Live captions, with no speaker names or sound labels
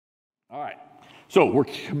All right. So we're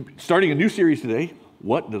starting a new series today.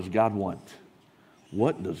 What does God want?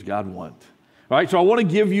 What does God want? All right, so I want to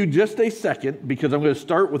give you just a second because I'm going to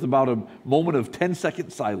start with about a moment of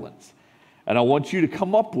 10-second silence. And I want you to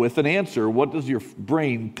come up with an answer. What does your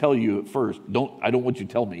brain tell you at first? I don't want you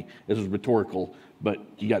to tell me. This is rhetorical, but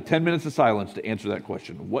you got 10 minutes of silence to answer that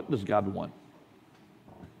question. What does God want?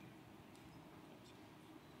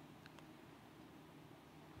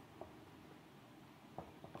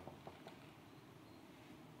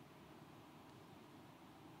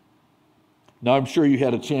 Now, I'm sure you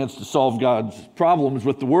had a chance to solve God's problems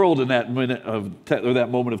with the world in that minute of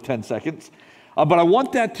that moment of 10 seconds. But I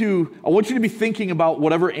want you to be thinking about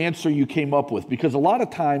whatever answer you came up with, because a lot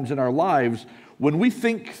of times in our lives, when we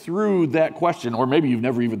think through that question, or maybe you've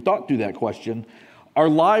never even thought through that question, our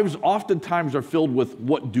lives oftentimes are filled with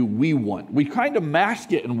what do we want. We kind of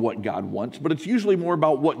mask it in what God wants, but it's usually more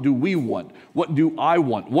about what do we want? What do I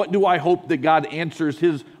want? What do I hope that God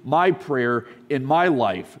answers my prayer in my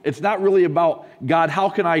life? It's not really about, God, how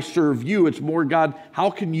can I serve you? It's more, God, how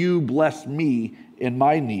can you bless me in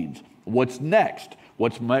my needs? What's next?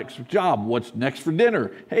 What's my next job? What's next for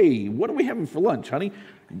dinner? Hey, what are we having for lunch, honey?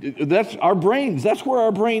 That's our brains. That's where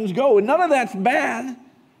our brains go. And none of that's bad,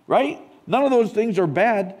 right? None of those things are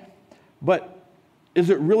bad, but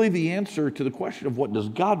is it really the answer to the question of what does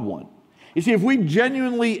God want? You see, if we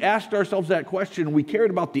genuinely asked ourselves that question and we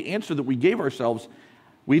cared about the answer that we gave ourselves,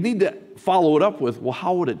 we need to follow it up with, well,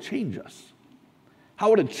 how would it change us?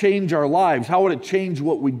 How would it change our lives? How would it change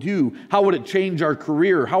what we do? How would it change our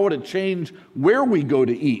career? How would it change where we go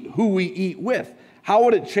to eat, who we eat with? How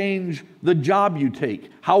would it change the job you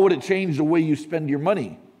take? How would it change the way you spend your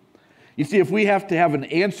money? You see, if we have to have an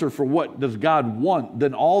answer for what does God want,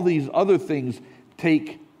 then all these other things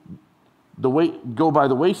go by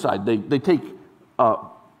the wayside. They take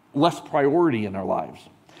less priority in our lives.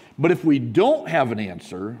 But if we don't have an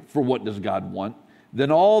answer for what does God want,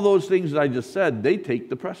 then all those things that I just said, they take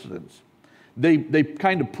the precedence. They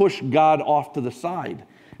kind of push God off to the side.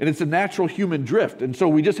 And it's a natural human drift. And so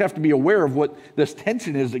we just have to be aware of what this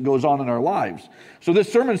tension is that goes on in our lives. So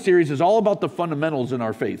this sermon series is all about the fundamentals in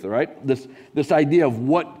our faith, all right? This idea of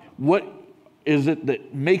what is it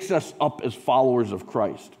that makes us up as followers of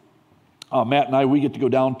Christ. Matt and I, we get to go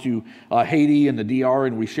down to Haiti and the DR,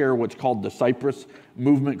 and we share what's called the Cypress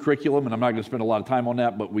Movement curriculum, and I'm not going to spend a lot of time on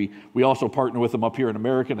that, but we also partner with them up here in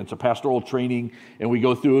America, and it's a pastoral training, and we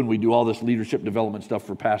go through and we do all this leadership development stuff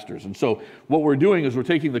for pastors. And so what we're doing is we're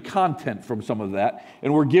taking the content from some of that,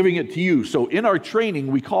 and we're giving it to you. So in our training,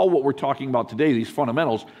 we call what we're talking about today, these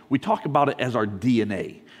fundamentals, we talk about it as our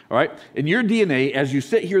DNA. All right? And your DNA, as you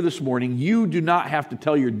sit here this morning, you do not have to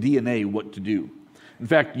tell your DNA what to do. In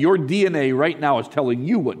fact, your DNA right now is telling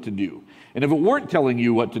you what to do. And if it weren't telling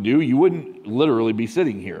you what to do, you wouldn't literally be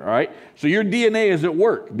sitting here, all right? So your DNA is at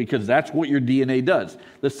work because that's what your DNA does.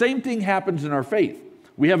 The same thing happens in our faith.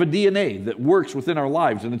 We have a DNA that works within our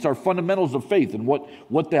lives, and it's our fundamentals of faith and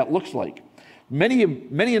what that looks like. Many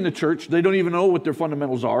in the church, they don't even know what their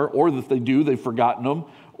fundamentals are, or if they do, they've forgotten them,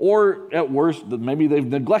 or at worst, maybe they've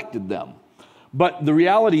neglected them. But the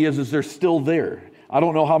reality is they're still there. I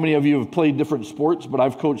don't know how many of you have played different sports, but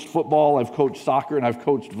I've coached football, I've coached soccer, and I've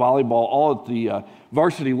coached volleyball, all at the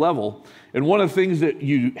varsity level. And one of the things that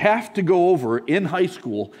you have to go over in high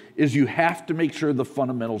school is you have to make sure the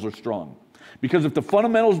fundamentals are strong. Because if the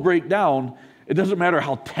fundamentals break down, it doesn't matter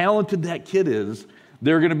how talented that kid is,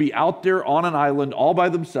 they're going to be out there on an island all by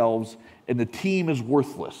themselves, and the team is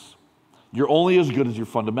worthless. You're only as good as your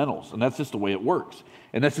fundamentals, and that's just the way it works.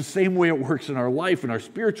 And that's the same way it works in our life, in our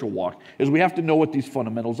spiritual walk, is we have to know what these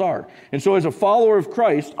fundamentals are. And so as a follower of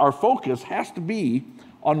Christ, our focus has to be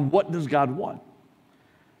on what does God want.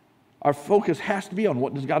 Our focus has to be on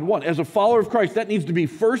what does God want. As a follower of Christ, that needs to be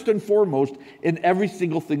first and foremost in every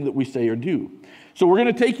single thing that we say or do. So we're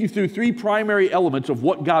going to take you through three primary elements of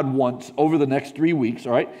what God wants over the next 3 weeks,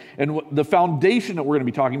 all right? And the foundation that we're going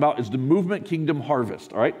to be talking about is the movement, kingdom,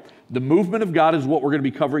 harvest, all right? The movement of God is what we're going to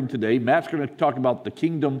be covering today. Matt's going to talk about the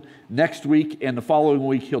kingdom next week, and the following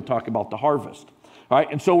week he'll talk about the harvest, all right?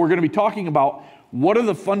 And so we're going to be talking about what are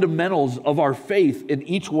the fundamentals of our faith in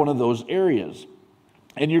each one of those areas.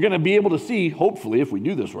 And you're going to be able to see, hopefully, if we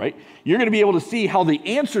do this right, you're going to be able to see how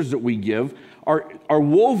the answers that we give are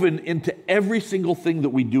woven into every single thing that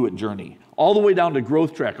we do at Journey, all the way down to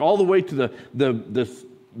growth track, all the way to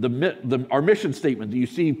our mission statement that you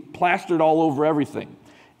see plastered all over everything.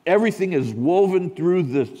 Everything is woven through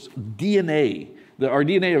this DNA. Our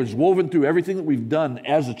DNA is woven through everything that we've done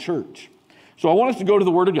as a church. So I want us to go to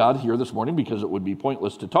the Word of God here this morning because it would be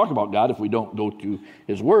pointless to talk about God if we don't go to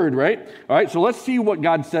His Word, right? All right, so let's see what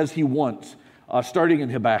God says He wants starting in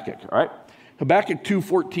Habakkuk, all right? Habakkuk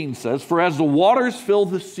 2:14 says, "For as the waters fill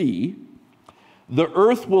the sea, the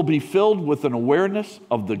earth will be filled with an awareness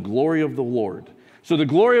of the glory of the Lord." So the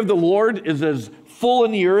glory of the Lord is as full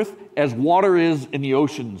in the earth as water is in the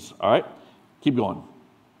oceans, all right? Keep going.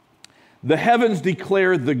 "The heavens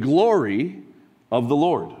declare the glory of the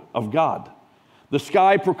Lord, of God. The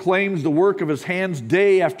sky proclaims the work of his hands.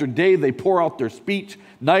 Day after day they pour out their speech.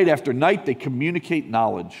 Night after night they communicate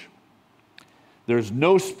knowledge. There's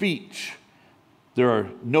no speech. There are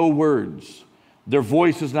no words. Their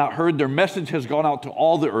voice is not heard. Their message has gone out to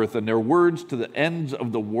all the earth, and their words to the ends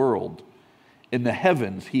of the world. In the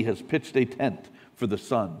heavens he has pitched a tent for the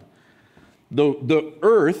sun." The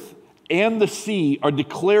earth and the sea are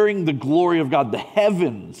declaring the glory of God. The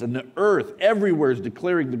heavens and the earth, everywhere is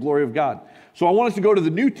declaring the glory of God. So I want us to go to the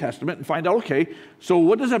New Testament and find out, okay, so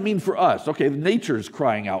what does that mean for us? Okay, nature is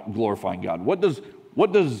crying out and glorifying God. What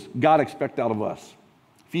does God expect out of us?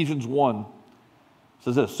 Ephesians 1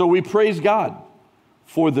 says this, "So we praise God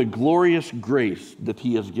for the glorious grace that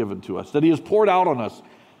he has given to us, that he has poured out on us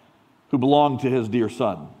who belong to his dear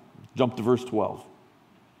Son." Jump to verse 12.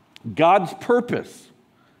 God's purpose,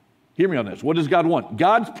 hear me on this, what does God want?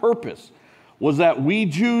 God's purpose was that we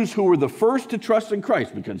Jews who were the first to trust in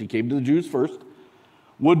Christ, because he came to the Jews first,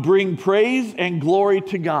 would bring praise and glory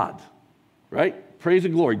to God, right? Praise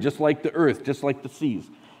and glory, just like the earth, just like the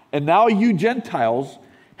seas. "And now you Gentiles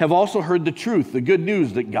have also heard the truth, the good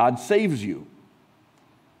news that God saves you.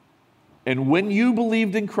 And when you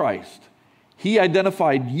believed in Christ, he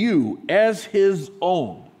identified you as his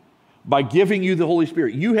own by giving you the Holy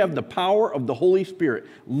Spirit." You have the power of the Holy Spirit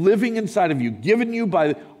living inside of you, given you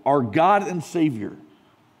by our God and Savior,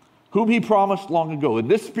 whom he promised long ago. And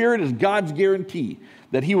this Spirit is God's guarantee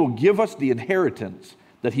that he will give us the inheritance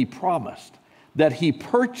that he promised, that he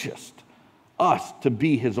purchased us to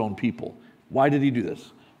be his own people. Why did he do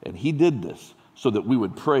this? And he did this so that we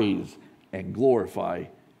would praise and glorify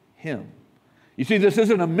him. You see, this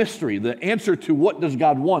isn't a mystery. The answer to what does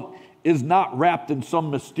God want is not wrapped in some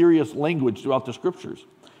mysterious language throughout the scriptures.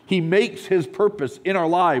 He makes his purpose in our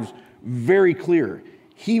lives very clear.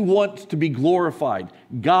 He wants to be glorified.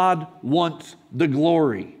 God wants the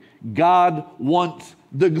glory. God wants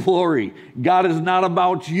the glory. God is not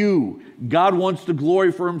about you. God wants the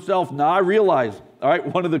glory for himself. Now I realize, all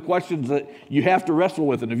right, one of the questions that you have to wrestle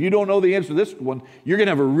with, and if you don't know the answer to this one, you're going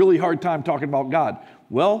to have a really hard time talking about God.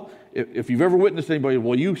 Well, if you've ever witnessed anybody,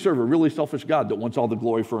 well, you serve a really selfish God that wants all the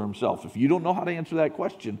glory for himself. If you don't know how to answer that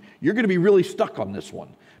question, you're going to be really stuck on this one,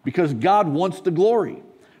 because God wants the glory.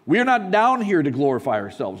 We are not down here to glorify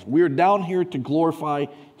ourselves. We are down here to glorify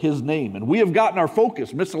his name. And we have gotten our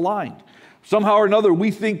focus misaligned. Somehow or another, we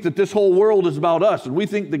think that this whole world is about us, and we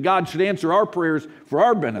think that God should answer our prayers for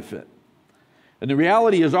our benefit. And the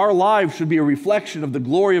reality is our lives should be a reflection of the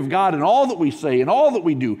glory of God in all that we say and all that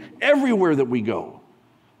we do, everywhere that we go.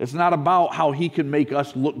 It's not about how he can make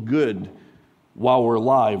us look good while we're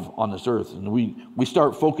alive on this earth. And we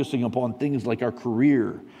start focusing upon things like our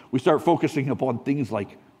career. We start focusing upon things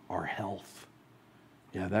like our health.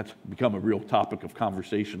 Yeah, that's become a real topic of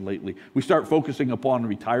conversation lately. We start focusing upon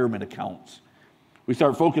retirement accounts. We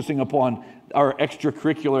start focusing upon our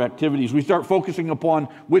extracurricular activities. We start focusing upon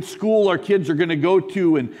which school our kids are going to go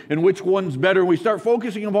to and which one's better. We start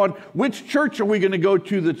focusing upon which church are we going to go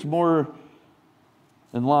to that's more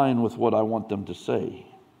in line with what I want them to say.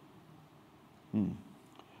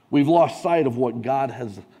 We've lost sight of what God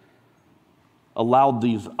has allowed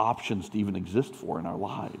these options to even exist for in our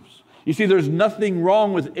lives. You see, there's nothing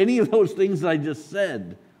wrong with any of those things that I just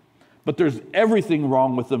said, but there's everything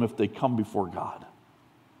wrong with them if they come before God.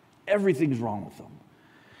 Everything's wrong with them.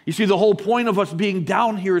 You see, the whole point of us being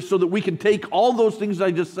down here is so that we can take all those things that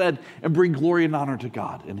I just said and bring glory and honor to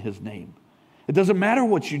God in his name. It doesn't matter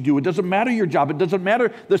what you do. It doesn't matter your job. It doesn't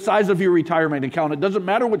matter the size of your retirement account. It doesn't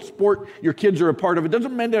matter what sport your kids are a part of. It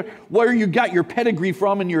doesn't matter where you got your pedigree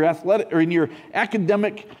from in your athletic or in your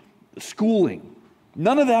academic schooling.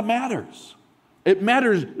 None of that matters. It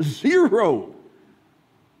matters zero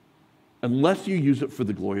unless you use it for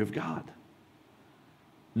the glory of God.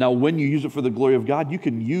 Now, when you use it for the glory of God, you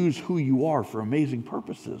can use who you are for amazing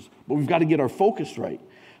purposes. But we've got to get our focus right.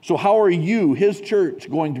 So how are you, his church,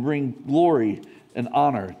 going to bring glory and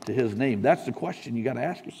honor to his name? That's the question you got to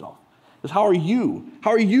ask yourself. Is how are you?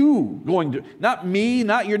 How are you going to, not me,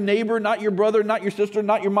 not your neighbor, not your brother, not your sister,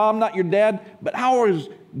 not your mom, not your dad, but how has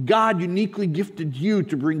God uniquely gifted you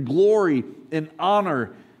to bring glory and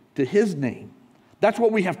honor to his name? That's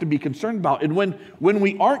what we have to be concerned about. And when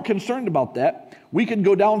we aren't concerned about that, we can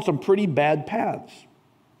go down some pretty bad paths,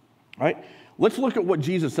 right? Let's look at what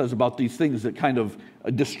Jesus says about these things that kind of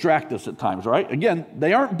distract us at times, all right? Again,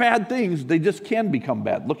 they aren't bad things. They just can become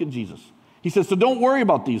bad. Look at Jesus. He says, so don't worry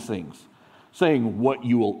about these things, saying what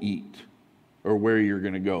you will eat or where you're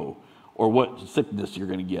going to go or what sickness you're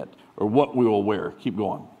going to get or what we will wear. Keep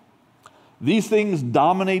going. These things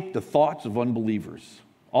dominate the thoughts of unbelievers.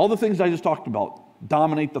 All the things I just talked about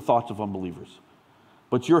dominate the thoughts of unbelievers.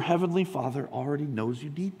 But your heavenly Father already knows you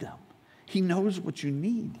need them. He knows what you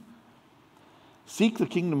need. Seek the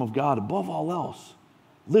kingdom of God above all else.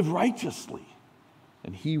 Live righteously,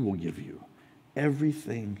 and He will give you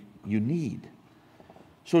everything you need.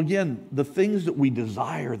 So again, the things that we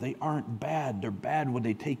desire, they aren't bad. They're bad when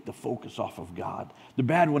they take the focus off of God. They're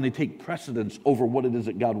bad when they take precedence over what it is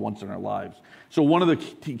that God wants in our lives. So one of the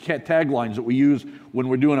taglines that we use when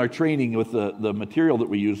we're doing our training with the material that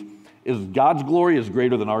we use is God's glory is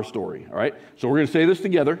greater than our story, all right? So we're going to say this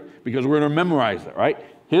together because we're going to memorize it, all right?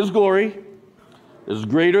 His glory is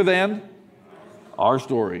greater than our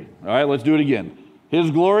story. All right, let's do it again. His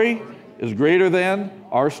glory is greater than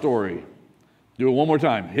our story. Do it one more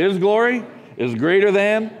time. His glory is greater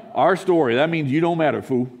than our story. That means you don't matter,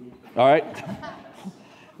 fool. All right?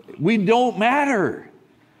 We don't matter.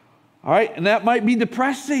 All right? And that might be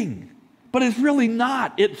depressing, but it's really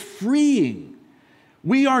not. It's freeing.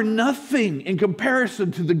 We are nothing in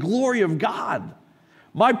comparison to the glory of God.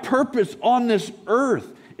 My purpose on this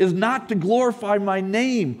earth is not to glorify my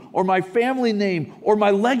name or my family name or my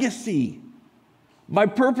legacy. My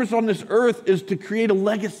purpose on this earth is to create a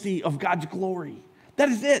legacy of God's glory. That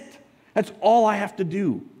is it. That's all I have to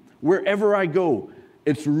do. Wherever I go,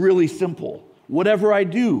 it's really simple. Whatever I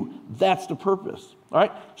do, that's the purpose. All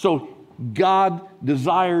right? So God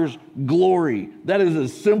desires glory. That is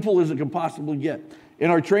as simple as it can possibly get. In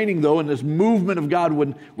our training, though, in this movement of God,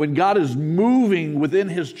 when God is moving within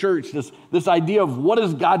His church, this idea of what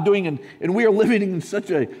is God doing, and we are living in such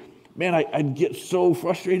a, man, I get so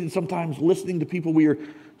frustrated sometimes listening to people. We are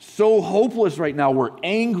so hopeless right now. We're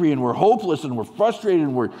angry and we're hopeless and we're frustrated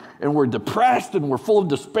and we're depressed and we're full of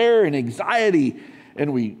despair and anxiety.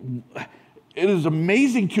 And it is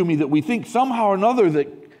amazing to me that we think somehow or another that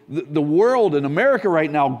the world in America right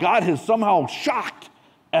now, God has somehow shocked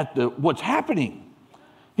at what's happening.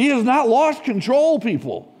 He has not lost control,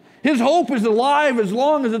 people. His hope is alive as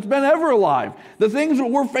long as it's been ever alive. The things that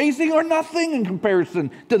we're facing are nothing in comparison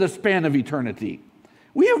to the span of eternity.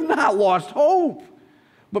 We have not lost hope.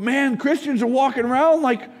 But man, Christians are walking around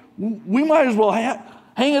like we might as well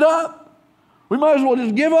hang it up. We might as well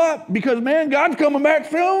just give up because, man, God's coming back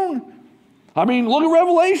soon. I mean, look at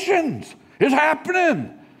Revelations. It's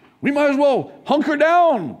happening. We might as well hunker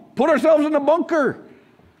down, put ourselves in a bunker.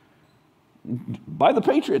 Buy the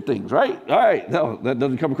Patriot things, right? All right. No, that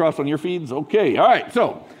doesn't come across on your feeds? Okay. All right. So,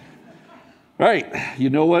 all right. You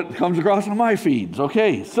know what comes across on my feeds.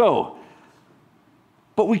 Okay. So,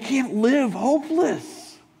 but we can't live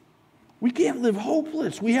hopeless. We can't live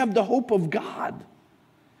hopeless. We have the hope of God.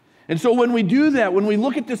 And so when we do that, when we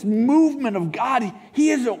look at this movement of God, He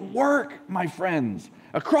is at work, my friends,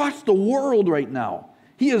 across the world right now.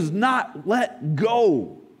 He has not let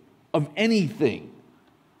go of anything.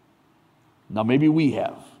 Now, maybe we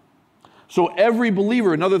have. So every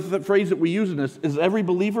believer, another phrase that we use in this is every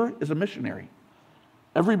believer is a missionary.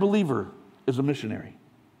 Every believer is a missionary.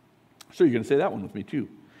 So you're going to say that one with me too.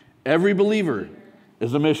 Every believer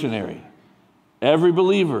is a missionary. Every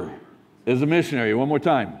believer is a missionary. One more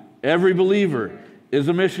time. Every believer is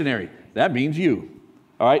a missionary. That means you.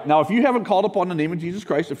 All right. Now, if you haven't called upon the name of Jesus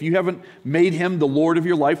Christ, if you haven't made Him the Lord of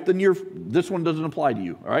your life, then this one doesn't apply to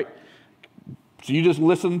you. All right. So you just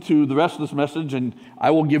listen to the rest of this message, and I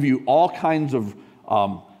will give you all kinds of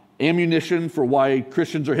ammunition for why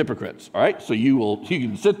Christians are hypocrites. All right, so you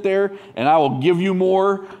can sit there, and I will give you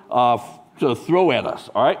more to throw at us.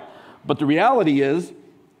 All right, but the reality is,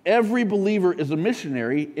 every believer is a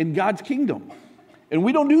missionary in God's kingdom, and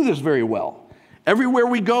we don't do this very well. Everywhere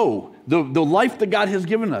we go, the life that God has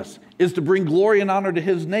given us is to bring glory and honor to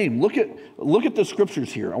His name. Look at the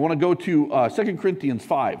scriptures here. I want to go to 2 Corinthians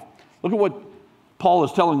 5. Look at what Paul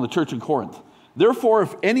is telling the church in Corinth. Therefore,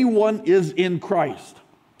 if anyone is in Christ,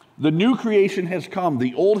 the new creation has come.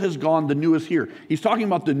 The old has gone. The new is here. He's talking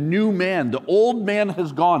about the new man. The old man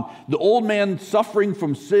has gone. The old man suffering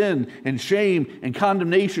from sin and shame and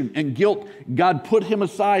condemnation and guilt. God put him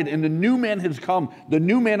aside, and the new man has come. The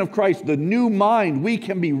new man of Christ, the new mind. We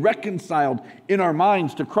can be reconciled in our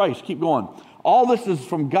minds to Christ. Keep going. All this is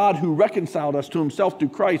from God who reconciled us to Himself through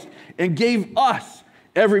Christ and gave us,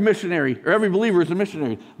 every missionary, or every believer is a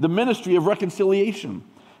missionary, the ministry of reconciliation,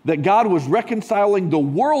 that God was reconciling the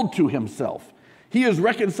world to Himself. He is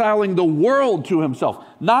reconciling the world to himself,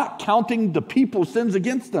 not counting the people's sins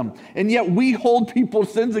against them. And yet we hold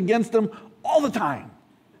people's sins against them all the time.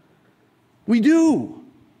 We do.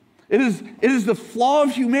 It is the flaw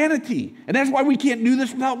of humanity. And that's why we can't do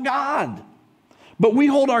this without God. But we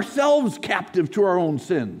hold ourselves captive to our own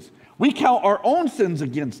sins. We count our own sins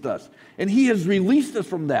against us. And he has released us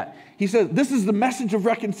from that. He says this is the message of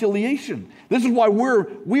reconciliation. This is why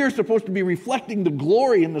we are supposed to be reflecting the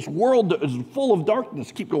glory in this world that is full of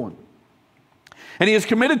darkness. Keep going. And he has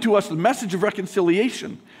committed to us the message of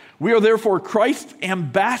reconciliation. We are therefore Christ's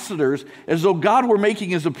ambassadors, as though God were making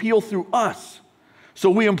his appeal through us. So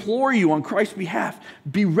we implore you on Christ's behalf,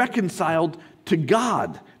 be reconciled to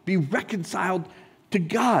God. Be reconciled to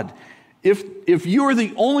God. If you are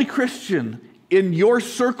the only Christian in your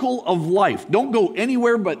circle of life, don't go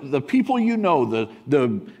anywhere but the people you know,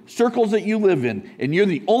 the circles that you live in, and you're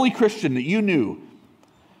the only Christian that you knew,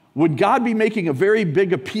 would God be making a very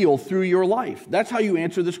big appeal through your life? That's how you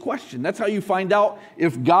answer this question. That's how you find out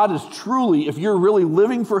if God is truly, if you're really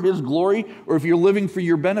living for his glory or if you're living for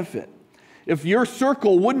your benefit. If your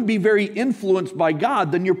circle wouldn't be very influenced by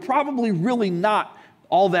God, then you're probably really not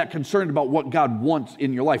all that concerned about what God wants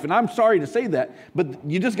in your life. And I'm sorry to say that, but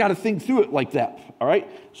you just got to think through it like that, all right?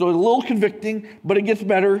 So it's a little convicting, but it gets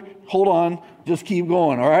better. Hold on, just keep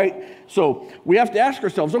going, all right? So we have to ask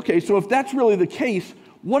ourselves, okay, so if that's really the case,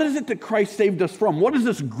 what is it that Christ saved us from? What is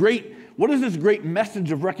this great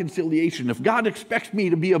message of reconciliation? If God expects me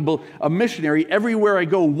to be a missionary everywhere I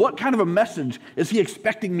go, what kind of a message is he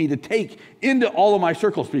expecting me to take into all of my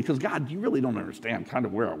circles? Because God, you really don't understand kind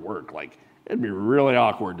of where I work. Like, it'd be really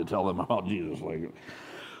awkward to tell them about Jesus. Like,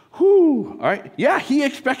 whew, all right? Yeah, he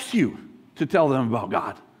expects you to tell them about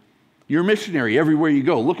God. You're a missionary everywhere you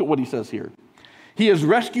go. Look at what he says here. He has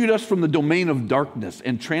rescued us from the domain of darkness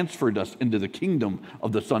and transferred us into the kingdom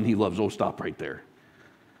of the Son he loves. Oh, stop right there.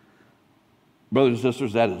 Brothers and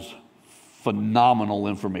sisters, that is phenomenal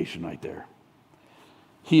information right there.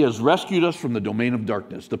 He has rescued us from the domain of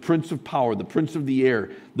darkness, the prince of power, the prince of the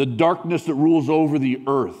air, the darkness that rules over the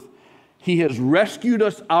earth. He has rescued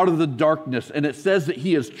us out of the darkness, and it says that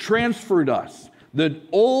he has transferred us. The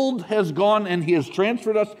old has gone, and he has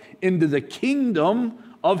transferred us into the kingdom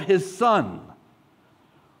of his Son.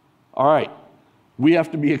 All right, we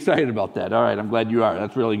have to be excited about that. All right, I'm glad you are.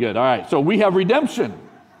 That's really good. All right, so we have redemption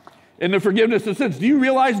and the forgiveness of sins. Do you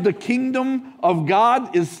realize the kingdom of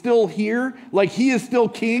God is still here? Like he is still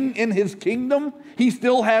king in his kingdom? He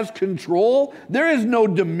still has control. There is no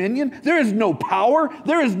dominion. There is no power.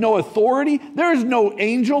 There is no authority. There is no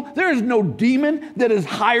angel. There is no demon that is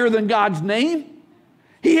higher than God's name.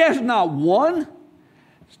 He has not won.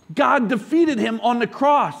 God defeated him on the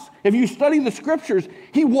cross. If you study the scriptures,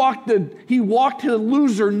 he walked the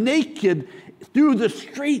loser naked through the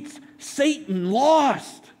streets. Satan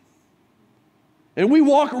lost. And we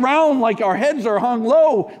walk around like our heads are hung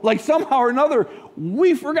low, like somehow or another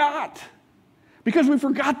we forgot. Because we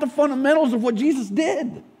forgot the fundamentals of what Jesus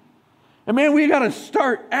did. And man, we got to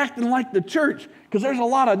start acting like the church, because there's a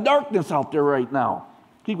lot of darkness out there right now.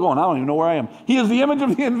 Keep going, I don't even know where I am. He is the image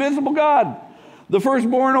of the invisible God, the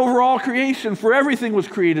firstborn over all creation, for everything was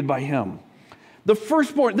created by him. The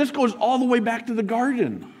firstborn, this goes all the way back to the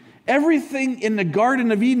garden. Everything in the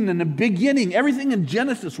Garden of Eden in the beginning, everything in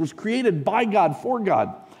Genesis was created by God, for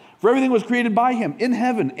God. For everything was created by him in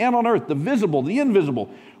heaven and on earth, the visible, the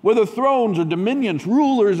invisible, whether thrones or dominions,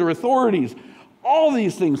 rulers or authorities. All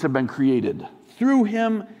these things have been created through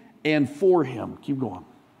him and for him. Keep going.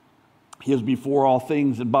 He is before all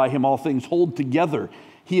things, and by him all things hold together.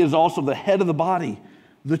 He is also the head of the body,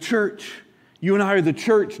 the church. You and I are the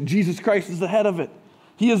church. Jesus Christ is the head of it.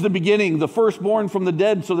 He is the beginning, the firstborn from the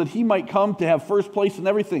dead, so that he might come to have first place in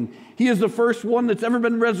everything. He is the first one that's ever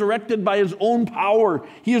been resurrected by his own power.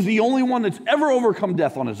 He is the only one that's ever overcome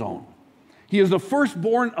death on his own. He is the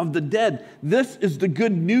firstborn of the dead. This is the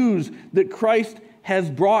good news that Christ has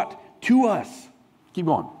brought to us. Keep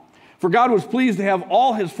going. For God was pleased to have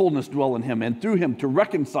all his fullness dwell in him, and through him to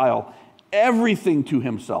reconcile everything to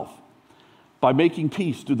himself by making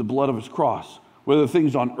peace through the blood of his cross, whether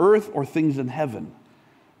things on earth or things in heaven.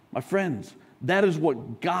 My friends, that is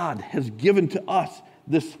what God has given to us,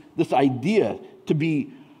 this idea to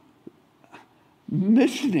be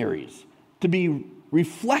missionaries, to be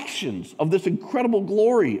reflections of this incredible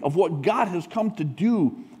glory of what God has come to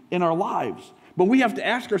do in our lives. But we have to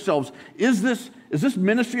ask ourselves, is this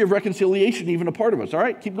ministry of reconciliation even a part of us? All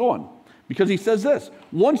right, keep going. Because he says this,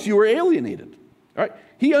 once you were alienated. All right,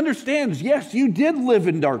 he understands, yes, you did live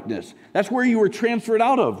in darkness. That's where you were transferred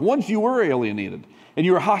out of, once you were alienated. And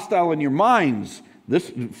you were hostile in your minds.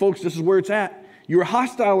 Folks, this is where it's at. You're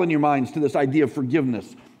hostile in your minds to this idea of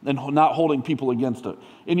forgiveness and not holding people against it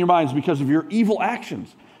in your minds because of your evil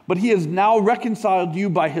actions. But he has now reconciled you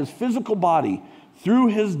by his physical body through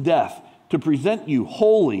his death to present you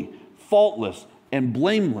holy, faultless, and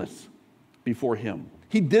blameless before him.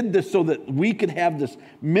 He did this so that we could have this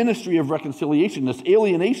ministry of reconciliation. This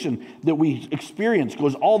alienation that we experience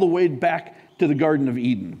goes all the way back to the Garden of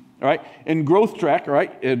Eden. All right, and Growth Track, all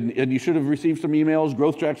right, and you should have received some emails.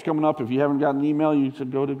 Growth Track's coming up. If you haven't gotten an email, you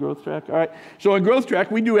should go to Growth Track, all right? So in Growth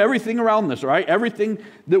Track, we do everything around this, all right? Everything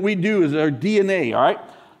that we do is our DNA, all right?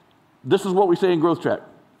 This is what we say in Growth Track.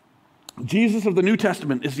 Jesus of the New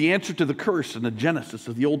Testament is the answer to the curse and the Genesis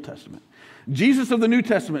of the Old Testament. Jesus of the New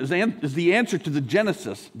Testament is the answer to the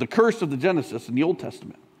Genesis, the curse of the Genesis in the Old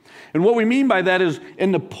Testament. And what we mean by that is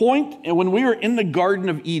in the point, and when we are in the Garden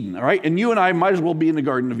of Eden, all right, and you and I might as well be in the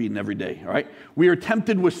Garden of Eden every day, all right? We are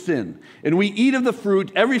tempted with sin, and we eat of the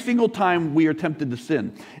fruit every single time we are tempted to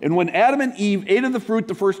sin. And when Adam and Eve ate of the fruit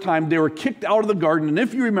the first time, they were kicked out of the garden, and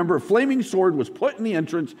if you remember, a flaming sword was put in the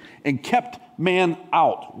entrance and kept man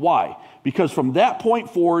out. Why? Because from that point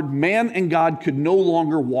forward, man and God could no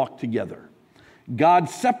longer walk together. God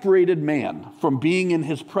separated man from being in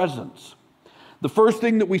his presence. The first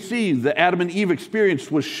thing that we see that Adam and Eve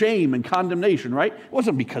experienced was shame and condemnation, right? It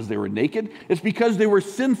wasn't because they were naked. It's because they were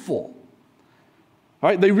sinful. All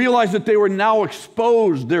right? They realized that they were now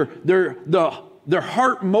exposed. Their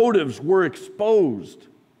heart motives were exposed.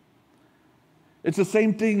 It's the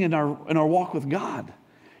same thing in our walk with God.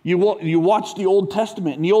 You watch the Old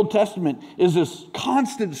Testament, and the Old Testament is this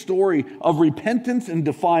constant story of repentance and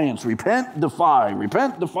defiance. Repent, defy,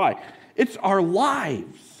 repent, defy. It's our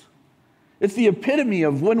lives. It's the epitome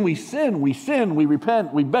of when we sin, we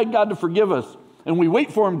repent, we beg God to forgive us, and we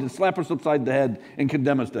wait for him to slap us upside the head and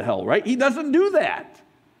condemn us to hell, right? He doesn't do that.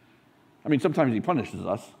 I mean, sometimes he punishes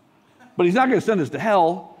us, but he's not going to send us to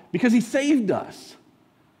hell because he saved us.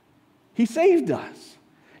 He saved us.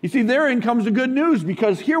 You see, therein comes the good news,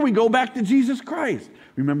 because here we go back to Jesus Christ.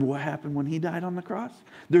 Remember what happened when he died on the cross?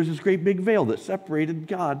 There's this great big veil that separated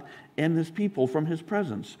God and his people from his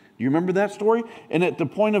presence. Do you remember that story? And at the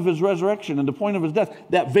point of his resurrection and the point of his death,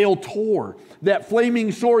 that veil tore. That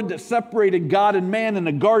flaming sword that separated God and man in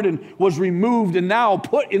the garden was removed and now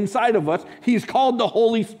put inside of us. He's called the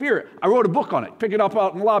Holy Spirit. I wrote a book on it. Pick it up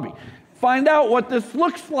out in the lobby. Find out what this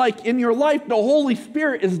looks like in your life. The Holy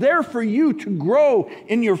Spirit is there for you to grow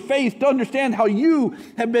in your faith, to understand how you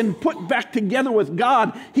have been put back together with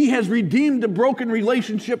God. He has redeemed a broken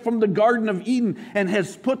relationship from the Garden of Eden and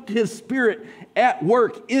has put his Spirit at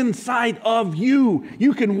work inside of you.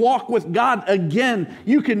 You can walk with God again.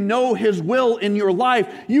 You can know his will in your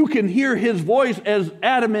life. You can hear his voice as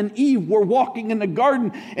Adam and Eve were walking in the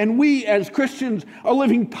garden, and we as Christians are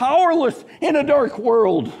living powerless in a dark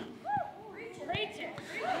world.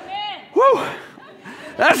 Whew,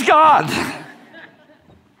 that's God.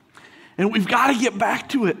 And we've got to get back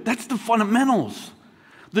to it. That's the fundamentals.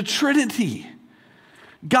 The Trinity.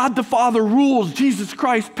 God the Father rules. Jesus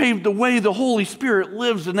Christ paved the way. The Holy Spirit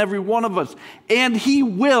lives in every one of us. And he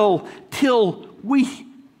will till we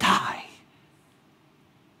die.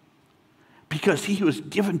 Because he was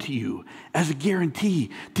given to you as a guarantee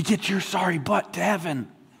to get your sorry butt to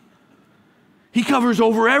heaven. He covers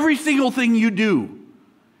over every single thing you do.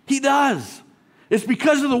 He does. It's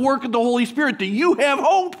because of the work of the Holy Spirit that you have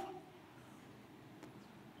hope.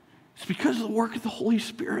 It's because of the work of the Holy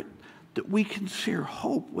Spirit that we can share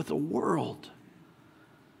hope with the world.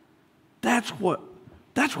 That's what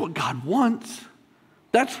God wants.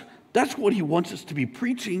 That's what he wants us to be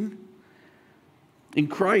preaching. In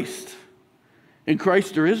Christ. In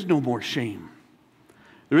Christ there is no more shame.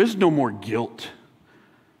 There is no more guilt.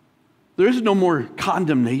 There is no more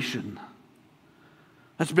condemnation.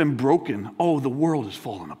 That's been broken. Oh, the world is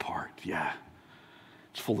falling apart. Yeah.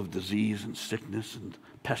 It's full of disease and sickness and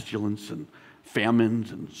pestilence and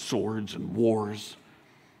famines and swords and wars.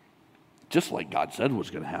 Just like God said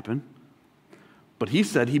was going to happen. But he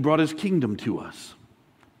said he brought his kingdom to us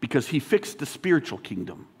because he fixed the spiritual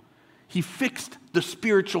kingdom. He fixed the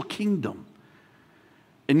spiritual kingdom.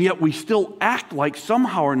 And yet we still act like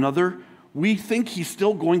somehow or another we think he's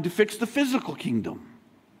still going to fix the physical kingdom.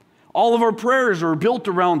 All of our prayers are built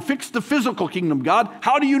around fix the physical kingdom, God.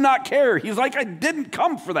 How do you not care? He's like, I didn't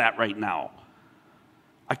come for that right now.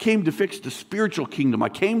 I came to fix the spiritual kingdom. I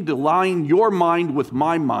came to align your mind with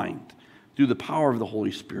my mind through the power of the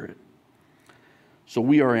Holy Spirit. So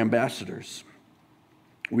we are ambassadors.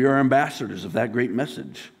 We are ambassadors of that great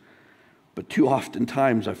message. But too often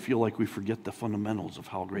times I feel like we forget the fundamentals of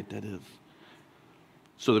how great that is.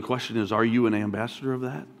 So the question is, are you an ambassador of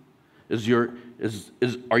that?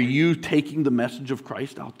 Are you taking the message of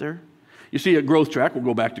Christ out there? You see, at Growth Track, we'll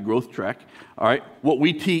go back to Growth Track, all right? What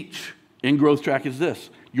we teach in Growth Track is this.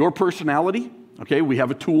 Your personality, okay, we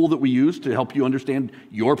have a tool that we use to help you understand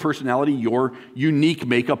your personality, your unique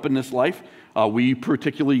makeup in this life. We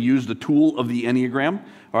particularly use the tool of the Enneagram,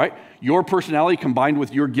 all right? Your personality combined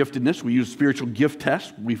with your giftedness, we use spiritual gift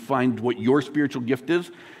tests. We find what your spiritual gift is,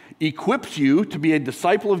 equips you to be a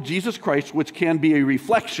disciple of Jesus Christ, which can be a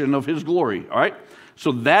reflection of his glory, all right?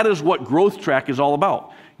 So that is what Growth Track is all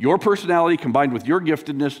about. Your personality combined with your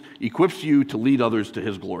giftedness equips you to lead others to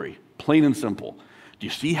his glory. Plain and simple. Do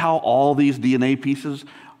you see how all these DNA pieces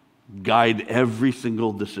guide every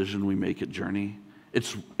single decision we make at Journey?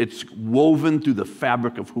 It's woven through the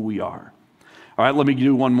fabric of who we are. All right, let me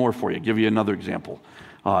do one more for you, give you another example.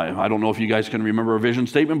 I don't know if you guys can remember our vision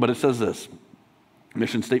statement, but it says this.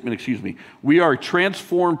 Mission statement, excuse me. We are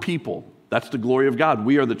transformed people. That's the glory of God.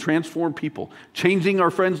 We are the transformed people, changing our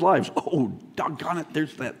friends' lives. Oh, doggone it,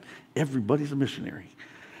 there's that. Everybody's a missionary.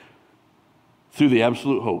 Through the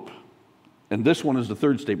absolute hope. And this one is the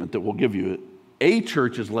third statement that we'll give you. A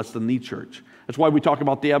church is less than the church. That's why we talk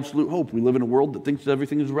about the absolute hope. We live in a world that thinks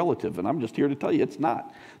everything is relative, and I'm just here to tell you it's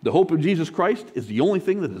not. The hope of Jesus Christ is the only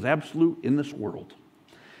thing that is absolute in this world.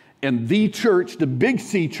 And the church, the big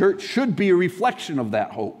C church, should be a reflection of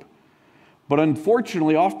that hope. But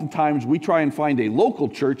unfortunately, oftentimes we try and find a local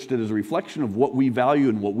church that is a reflection of what we value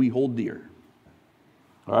and what we hold dear.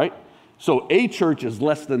 All right? So a church is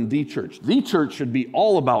less than the church. The church should be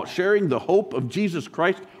all about sharing the hope of Jesus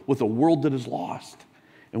Christ with a world that is lost.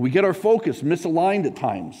 And we get our focus misaligned at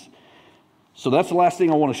times. So that's the last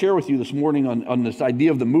thing I want to share with you this morning on this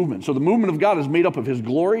idea of the movement. So the movement of God is made up of his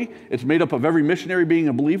glory. It's made up of every missionary being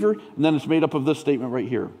a believer. And then it's made up of this statement right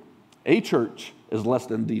here. A church is less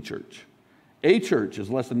than the church. A church is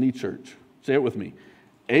less than the church. Say it with me.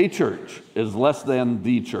 A church is less than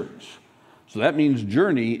the church. So that means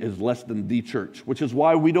Journey is less than the church, which is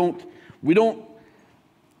why we don't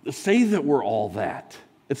say that we're all that.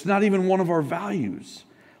 It's not even one of our values.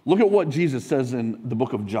 Look at what Jesus says in the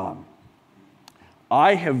book of John.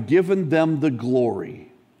 I have given them the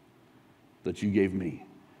glory that you gave me.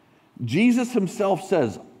 Jesus himself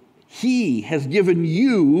says, he has given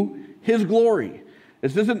you his glory.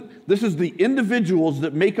 This is the individuals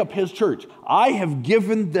that make up his church. I have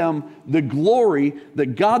given them the glory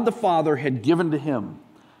that God the Father had given to him,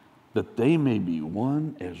 that they may be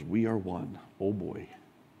one as we are one. Oh boy.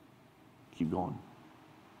 Keep going.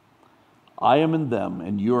 I am in them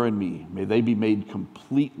and you are in me. May they be made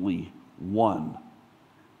completely one,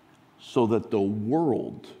 so that the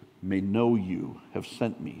world may know you have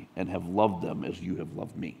sent me and have loved them as you have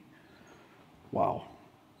loved me. Wow.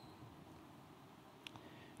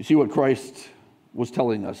 You see, what Christ was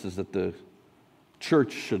telling us is that the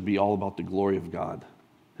church should be all about the glory of God,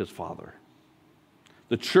 his Father.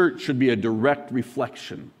 The church should be a direct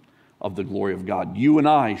reflection of the glory of God. You and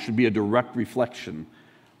I should be a direct reflection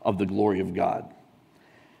of the glory of God.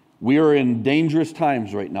 We are in dangerous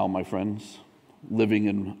times right now, my friends, living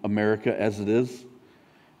in America as it is.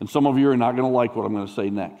 And some of you are not going to like what I'm going to say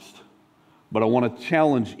next. But I want to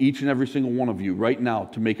challenge each and every single one of you right now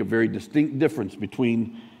to make a very distinct difference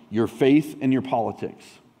between your faith and your politics.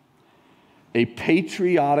 The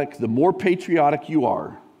more patriotic you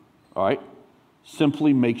are, all right,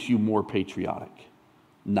 simply makes you more patriotic,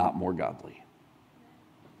 not more godly.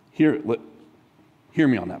 Hear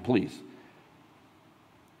me on that, please.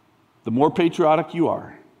 The more patriotic you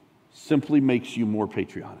are, simply makes you more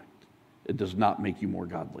patriotic. It does not make you more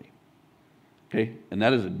godly. Okay? And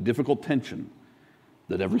that is a difficult tension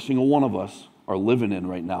that every single one of us are living in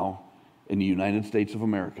right now in the United States of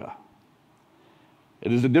America.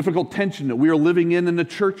 It is a difficult tension that we are living in the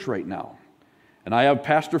church right now. And I have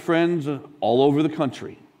pastor friends all over the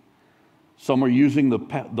country. Some are using the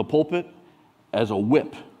pulpit as a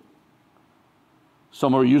whip.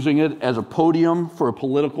 Some are using it as a podium for a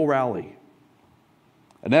political rally.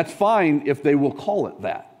 And that's fine if they will call it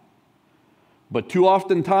that. But too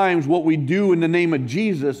often times what we do in the name of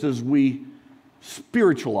Jesus is we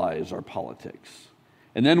spiritualize our politics.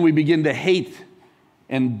 And then we begin to hate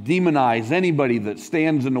and demonize anybody that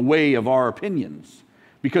stands in the way of our opinions.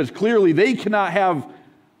 Because clearly they cannot have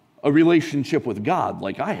a relationship with God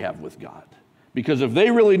like I have with God. Because if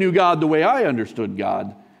they really knew God the way I understood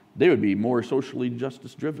God, they would be more socially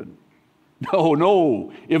justice driven.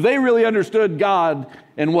 No. If they really understood God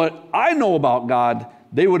and what I know about God,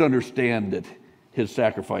 they would understand that his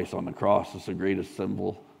sacrifice on the cross is the greatest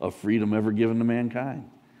symbol of freedom ever given to mankind.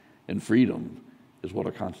 And freedom is what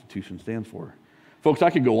our Constitution stands for. Folks, I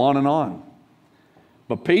could go on and on.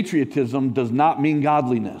 But patriotism does not mean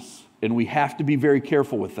godliness. And we have to be very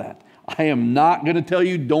careful with that. I am not going to tell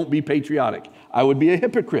you don't be patriotic. I would be a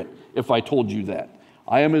hypocrite if I told you that.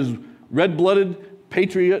 I am as red-blooded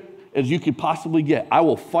patriot as you could possibly get. I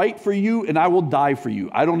will fight for you and I will die for you.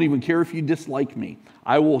 I don't even care if you dislike me.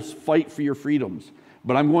 I will fight for your freedoms.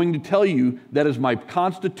 But I'm going to tell you that is my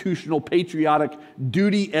constitutional patriotic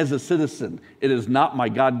duty as a citizen. It is not my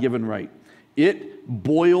God-given right. It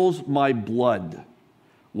boils my blood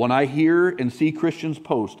when I hear and see Christians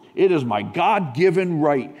post, it is my God-given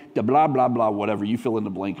right to blah, blah, blah, whatever. You fill in the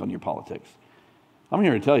blank on your politics. I'm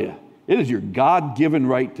here to tell you, it is your God-given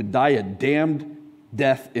right to die a damned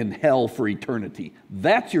death in hell for eternity.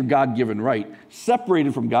 That's your God-given right,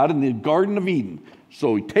 separated from God in the Garden of Eden.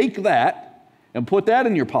 So take that and put that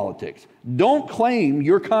in your politics. Don't claim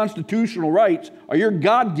your constitutional rights are your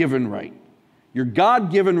God-given right. Your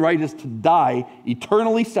God-given right is to die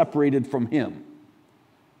eternally separated from Him.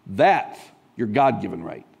 That's your God-given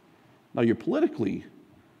right. Now, your politically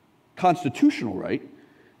constitutional right,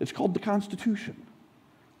 it's called the Constitution.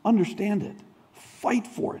 Understand it. Fight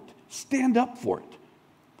for it. Stand up for it.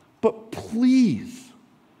 But please,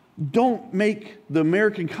 don't make the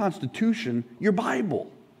American Constitution your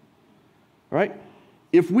Bible. All right?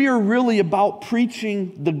 If we are really about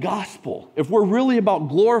preaching the gospel, if we're really about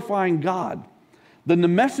glorifying God, then the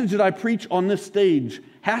message that I preach on this stage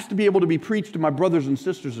has to be able to be preached to my brothers and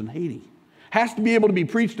sisters in Haiti, has to be able to be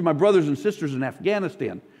preached to my brothers and sisters in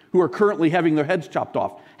Afghanistan who are currently having their heads chopped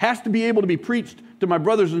off, has to be able to be preached to my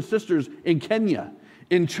brothers and sisters in Kenya,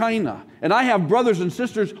 in China. And I have brothers and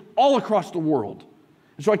sisters all across the world.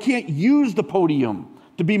 And so I can't use the podium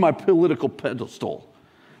to be my political pedestal.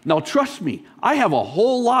 Now trust me, I have a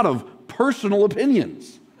whole lot of personal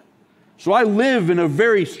opinions. So I live in a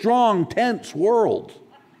very strong, tense world.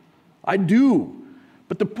 I do.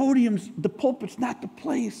 But the pulpit's not the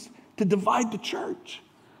place to divide the church.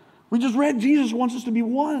 We just read Jesus wants us to be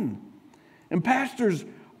one. And pastors,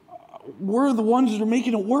 we're the ones that are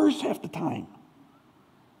making it worse half the time.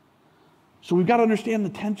 So we've got to understand the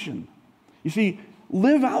tension. You see,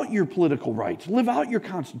 live out your political rights. Live out your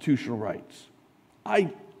constitutional rights.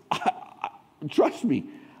 Trust me.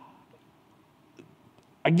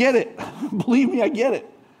 I get it. Believe me, I get it.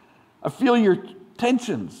 I feel your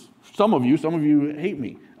tensions. Some of you hate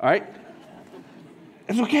me, all right?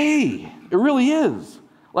 It's okay. It really is.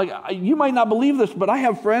 Like, you might not believe this, but I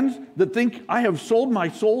have friends that think I have sold my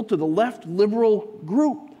soul to the left liberal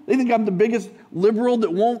group. They think I'm the biggest liberal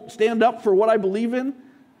that won't stand up for what I believe in.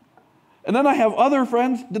 And then I have other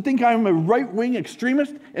friends that think I'm a right-wing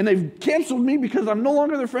extremist, and they've canceled me because I'm no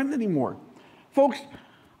longer their friend anymore. Folks,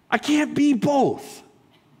 I can't be both.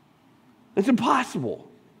 It's impossible.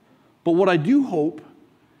 But what I do hope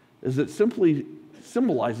is it simply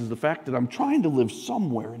symbolizes the fact that I'm trying to live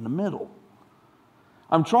somewhere in the middle.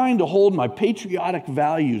 I'm trying to hold my patriotic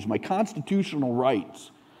values, my constitutional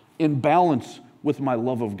rights, in balance with my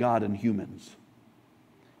love of God and humans.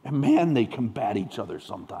 And man, they combat each other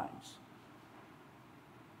sometimes.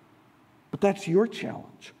 But that's your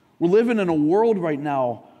challenge. We're living in a world right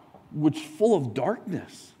now which is full of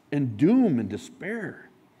darkness and doom and despair.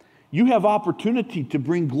 You have opportunity to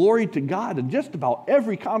bring glory to God in just about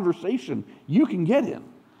every conversation you can get in.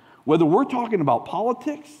 Whether we're talking about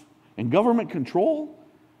politics and government control,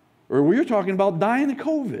 or we're talking about dying of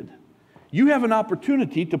COVID, you have an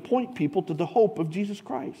opportunity to point people to the hope of Jesus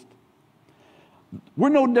Christ. We're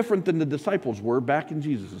no different than the disciples were back in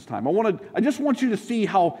Jesus' time. I just want you to see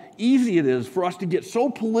how easy it is for us to get so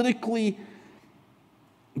politically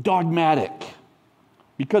dogmatic,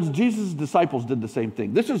 because Jesus' disciples did the same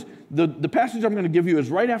thing. This is the passage I'm going to give you is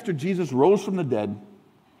right after Jesus rose from the dead.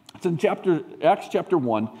 It's in Acts chapter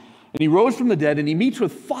 1. And he rose from the dead, and he meets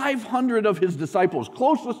with 500 of his disciples,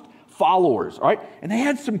 closest followers, all right? And they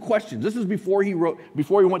had some questions. This is before he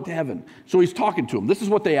went to heaven. So he's talking to them. This is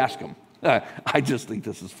what they ask him. I just think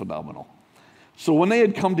this is phenomenal. So when they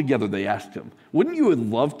had come together, they asked him, wouldn't you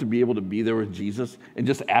love to be able to be there with Jesus and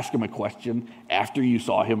just ask him a question after you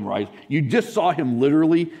saw him rise? You just saw him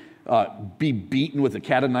literally be beaten with a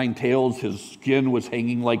cat of nine tails. His skin was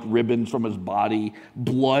hanging like ribbons from his body,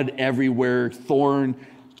 blood everywhere, thorn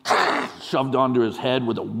shoved onto his head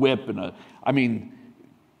with a whip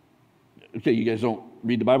okay, you guys don't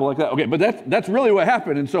read the Bible like that? Okay, but that's really what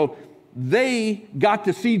happened. And so they got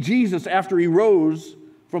to see Jesus after he rose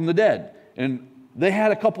from the dead. And they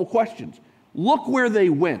had a couple questions. Look where they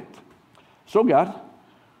went. So God,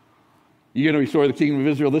 you going to restore the kingdom of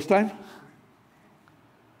Israel this time?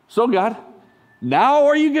 So God, now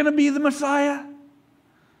are you going to be the Messiah?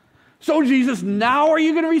 So Jesus, now are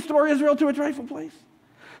you going to restore Israel to its rightful place?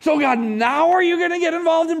 So God, now are you going to get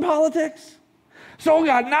involved in politics? So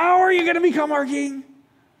God, now are you going to become our king?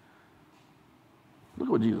 Look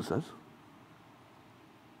at what Jesus says.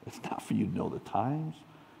 It's not for you to know the times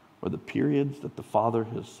or the periods that the Father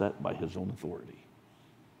has set by his own authority.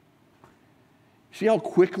 See how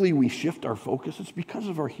quickly we shift our focus? It's because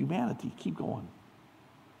of our humanity. Keep going.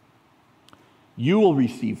 You will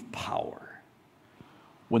receive power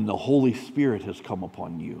when the Holy Spirit has come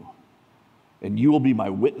upon you. And you will be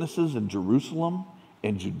my witnesses in Jerusalem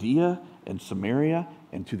and Judea and Samaria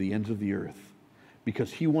and to the ends of the earth.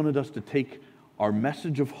 Because he wanted us to take our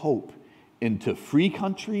message of hope into free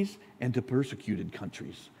countries and to persecuted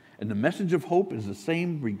countries. And the message of hope is the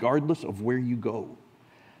same regardless of where you go.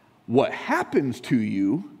 What happens to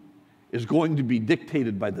you is going to be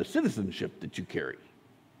dictated by the citizenship that you carry.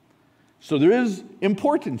 So there is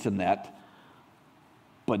importance in that,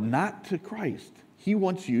 but not to Christ. He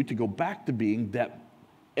wants you to go back to being that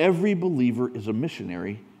every believer is a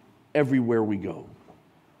missionary everywhere we go.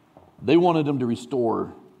 They wanted him to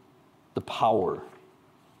restore the power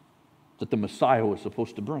that the Messiah was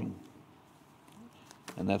supposed to bring.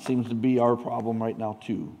 And that seems to be our problem right now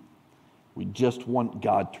too. We just want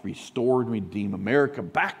God to restore and redeem America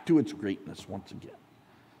back to its greatness once again.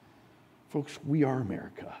 Folks, we are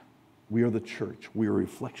America. We are the church. We are a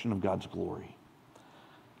reflection of God's glory.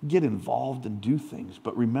 Get involved and do things,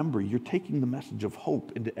 but remember, you're taking the message of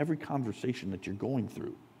hope into every conversation that you're going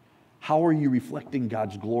through. How are you reflecting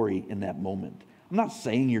God's glory in that moment? I'm not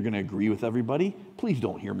saying you're going to agree with everybody. Please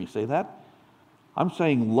don't hear me say that. I'm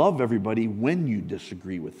saying love everybody when you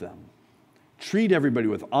disagree with them. Treat everybody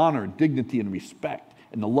with honor, dignity, and respect,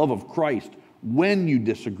 and the love of Christ when you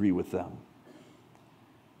disagree with them.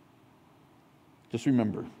 Just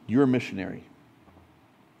remember, you're a missionary.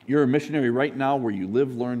 You're a missionary right now where you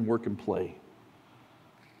live, learn, work, and play.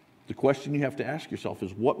 The question you have to ask yourself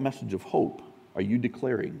is, what message of hope are you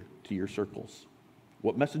declaring to your circles?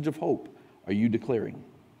 What message of hope are you declaring?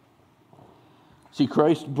 See,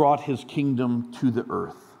 Christ brought his kingdom to the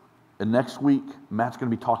earth. And next week, Matt's going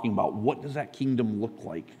to be talking about what does that kingdom look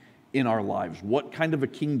like in our lives? What kind of a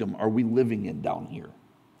kingdom are we living in down here?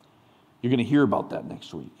 You're going to hear about that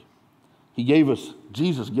next week.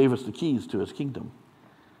 Jesus gave us the keys to his kingdom.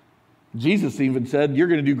 Jesus even said, you're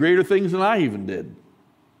going to do greater things than I even did.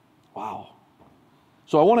 Wow.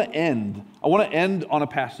 So I want to end on a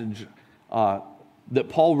passage that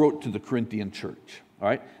Paul wrote to the Corinthian church. All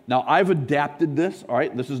right. Now, I've adapted this. All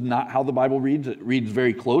right. This is not how the Bible reads. It reads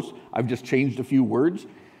very close. I've just changed a few words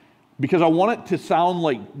because I want it to sound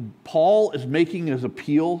like Paul is making his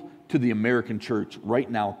appeal to the American church right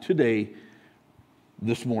now, today,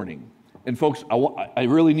 this morning. And folks, I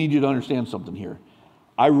really need you to understand something here.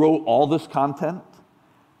 I wrote all this content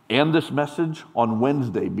and this message on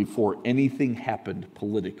Wednesday before anything happened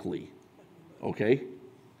politically. Okay?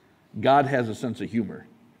 God has a sense of humor.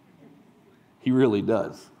 He really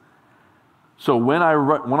does. So when I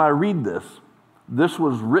read this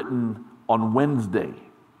was written on Wednesday,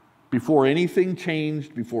 before anything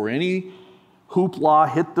changed, before any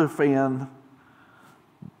hoopla hit the fan.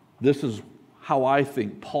 This is how I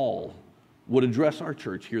think Paul would address our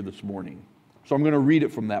church here this morning. So I'm going to read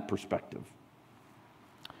it from that perspective.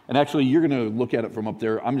 And actually, you're going to look at it from up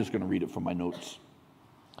there. I'm just going to read it from my notes.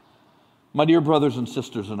 My dear brothers and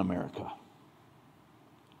sisters in America,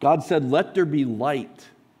 God said, let there be light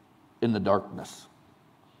in the darkness.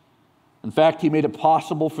 In fact, he made it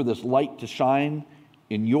possible for this light to shine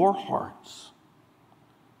in your hearts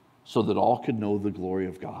so that all could know the glory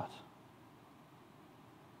of God.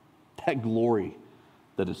 That glory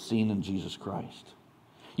that is seen in Jesus Christ.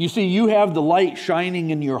 You see, you have the light shining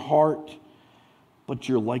in your heart, but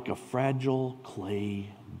you're like a fragile clay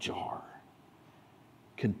jar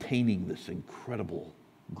containing this incredible,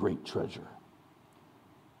 great treasure.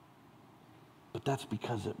 But that's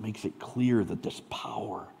because it makes it clear that this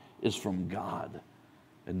power is from God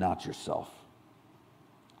and not yourself.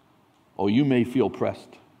 Oh, you may feel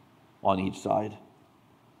pressed on each side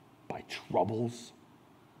by troubles,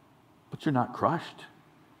 but you're not crushed.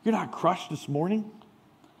 You're not crushed this morning.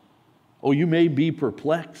 Oh, you may be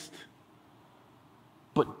perplexed,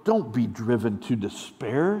 but don't be driven to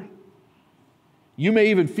despair. You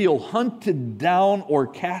may even feel hunted down or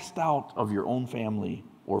cast out of your own family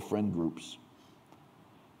or friend groups.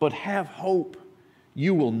 But have hope.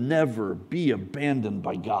 You will never be abandoned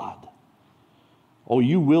by God. Oh,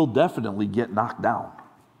 you will definitely get knocked down,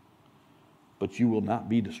 but you will not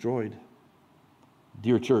be destroyed.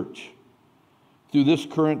 Dear church, through this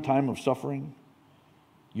current time of suffering,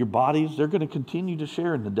 your bodies, they're going to continue to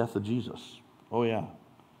share in the death of Jesus. Oh, yeah.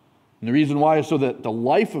 And the reason why is so that the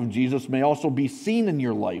life of Jesus may also be seen in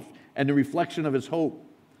your life and the reflection of his hope.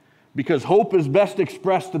 Because hope is best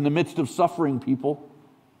expressed in the midst of suffering, people.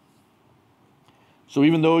 So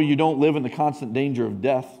even though you don't live in the constant danger of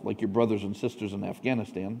death, like your brothers and sisters in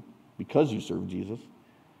Afghanistan, because you serve Jesus,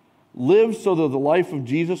 live so that the life of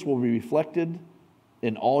Jesus will be reflected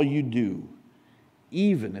in all you do,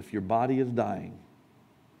 even if your body is dying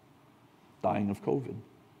of COVID.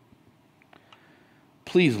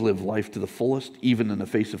 Please live life to the fullest, even in the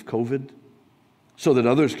face of COVID, so that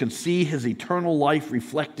others can see his eternal life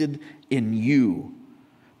reflected in you.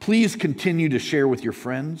 Please continue to share with your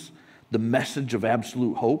friends the message of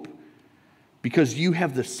absolute hope, because you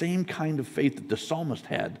have the same kind of faith that the psalmist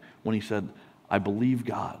had when he said, I believe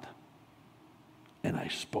God, and I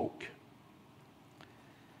spoke.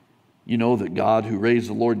 You know that God who raised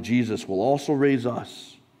the Lord Jesus will also raise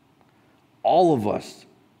us, all of us,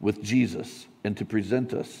 with Jesus, and to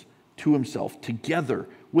present us to himself together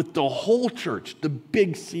with the whole church, the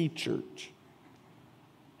Big C church.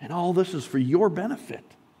 And all this is for your benefit.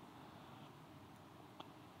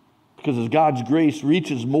 Because as God's grace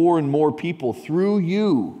reaches more and more people through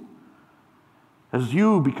you, as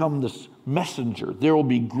you become this messenger, there will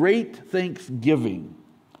be great thanksgiving,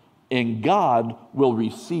 and God will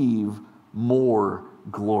receive more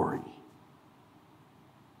glory.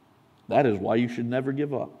 That is why you should never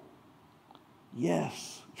give up.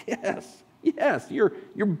 Yes,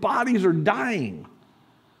 your bodies are dying,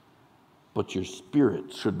 but your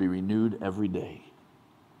spirit should be renewed every day.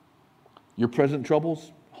 Your present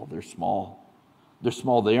troubles, they're small. They're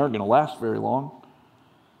small. They aren't going to last very long.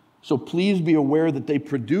 So please be aware that they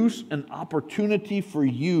produce an opportunity for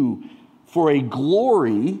you for a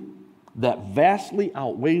glory that vastly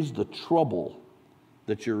outweighs the trouble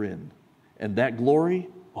that you're in. And that glory,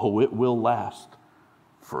 it will last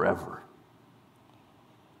forever.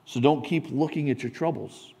 So don't keep looking at your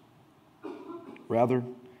troubles. Rather,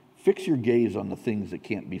 fix your gaze on the things that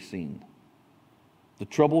can't be seen. The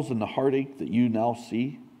troubles and the heartache that you now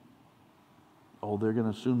see, they're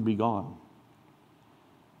going to soon be gone.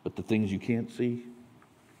 But the things you can't see,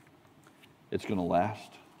 it's going to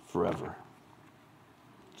last forever.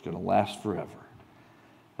 It's going to last forever.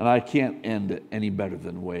 And I can't end it any better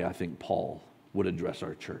than the way I think Paul would address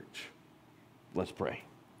our church. Let's pray.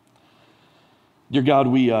 Dear God,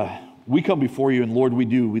 we come before you, and Lord, we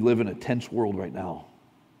do. We live in a tense world right now.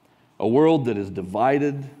 A world that is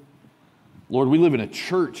divided. Lord, we live in a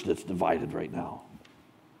church that's divided right now.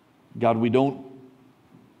 God, we don't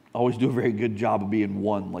always do a very good job of being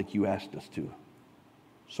one like you asked us to.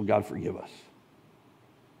 So God, forgive us.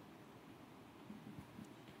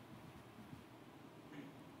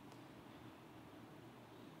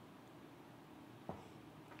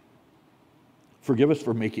 Forgive us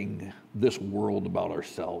for making this world about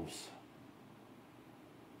ourselves.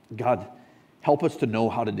 God, help us to know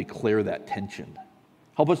how to declare that tension.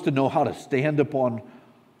 Help us to know how to stand upon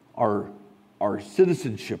our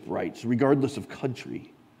citizenship rights, regardless of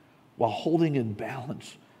country, while holding in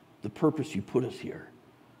balance the purpose you put us here.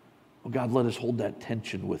 Oh God, let us hold that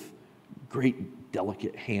tension with great,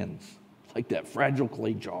 delicate hands, like that fragile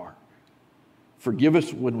clay jar. Forgive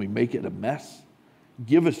us when we make it a mess.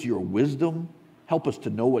 Give us your wisdom. Help us to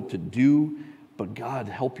know what to do. But God,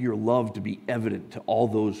 help your love to be evident to all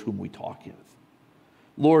those whom we talk with.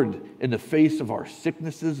 Lord, in the face of our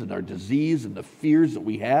sicknesses and our disease and the fears that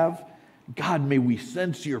we have, God, may we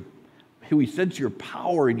sense your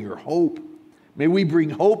power and your hope. May we bring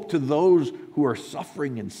hope to those who are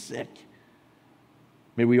suffering and sick.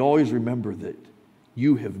 May we always remember that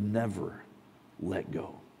you have never let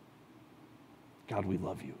go. God, we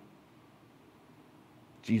love you.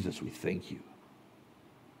 Jesus, we thank you.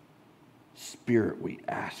 Spirit, we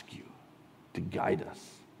ask you to guide us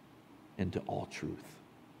into all truth.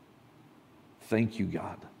 Thank you,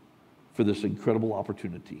 God, for this incredible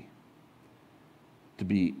opportunity to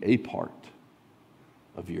be a part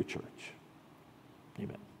of your church.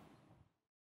 Amen.